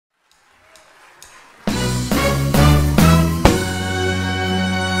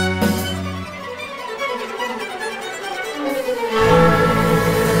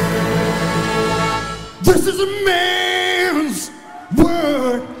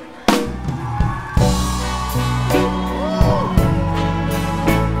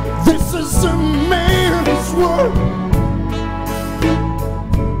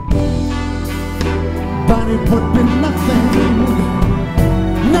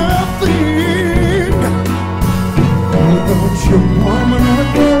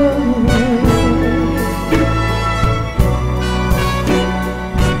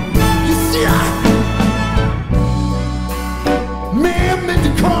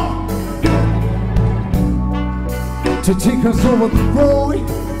to take us over the road.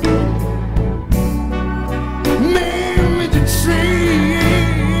 Man with the train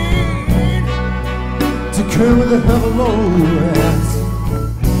to carry the hell loads.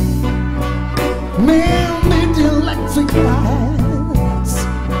 Man with the electric lights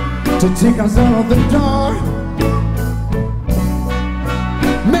to take us out of the dark.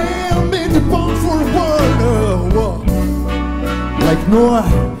 Man made the ball for a world like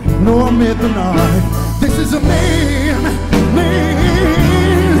Noah made the night. This is a man's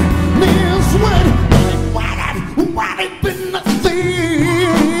word. Why it been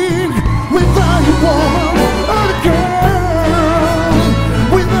nothing without you, woman or a girl?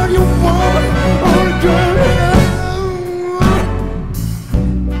 Without you, woman or a girl?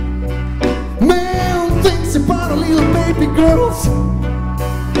 Man thinks about a little baby girls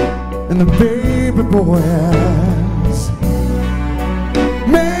and the baby boys.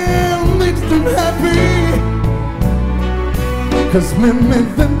 Man makes them happy, 'cause men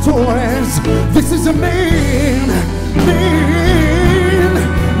make them toys. This is a man's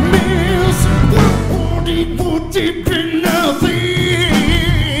would it be nothing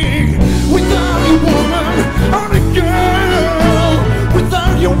without your woman or a girl?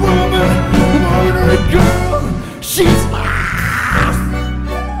 Without your woman or a girl, she's lost.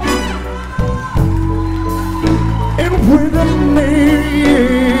 And with a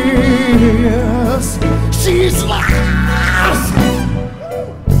man, she's lost.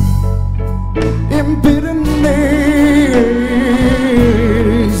 In bitterness,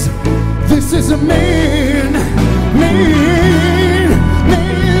 this is a man's.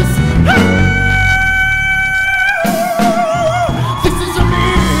 This is a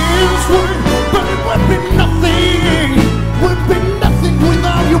man's word, but it would be nothing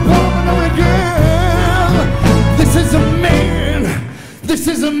without your woman or a girl. This is a man. This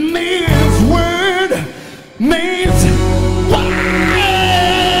is a man's word. Man's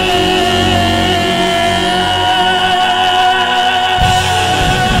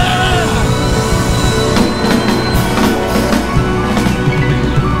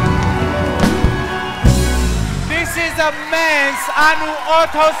Men's anu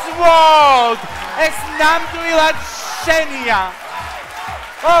othos world. Es nამდვილად შენია.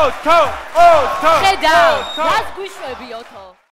 ოთო. ხედავ, რას გვიშვები ოთო?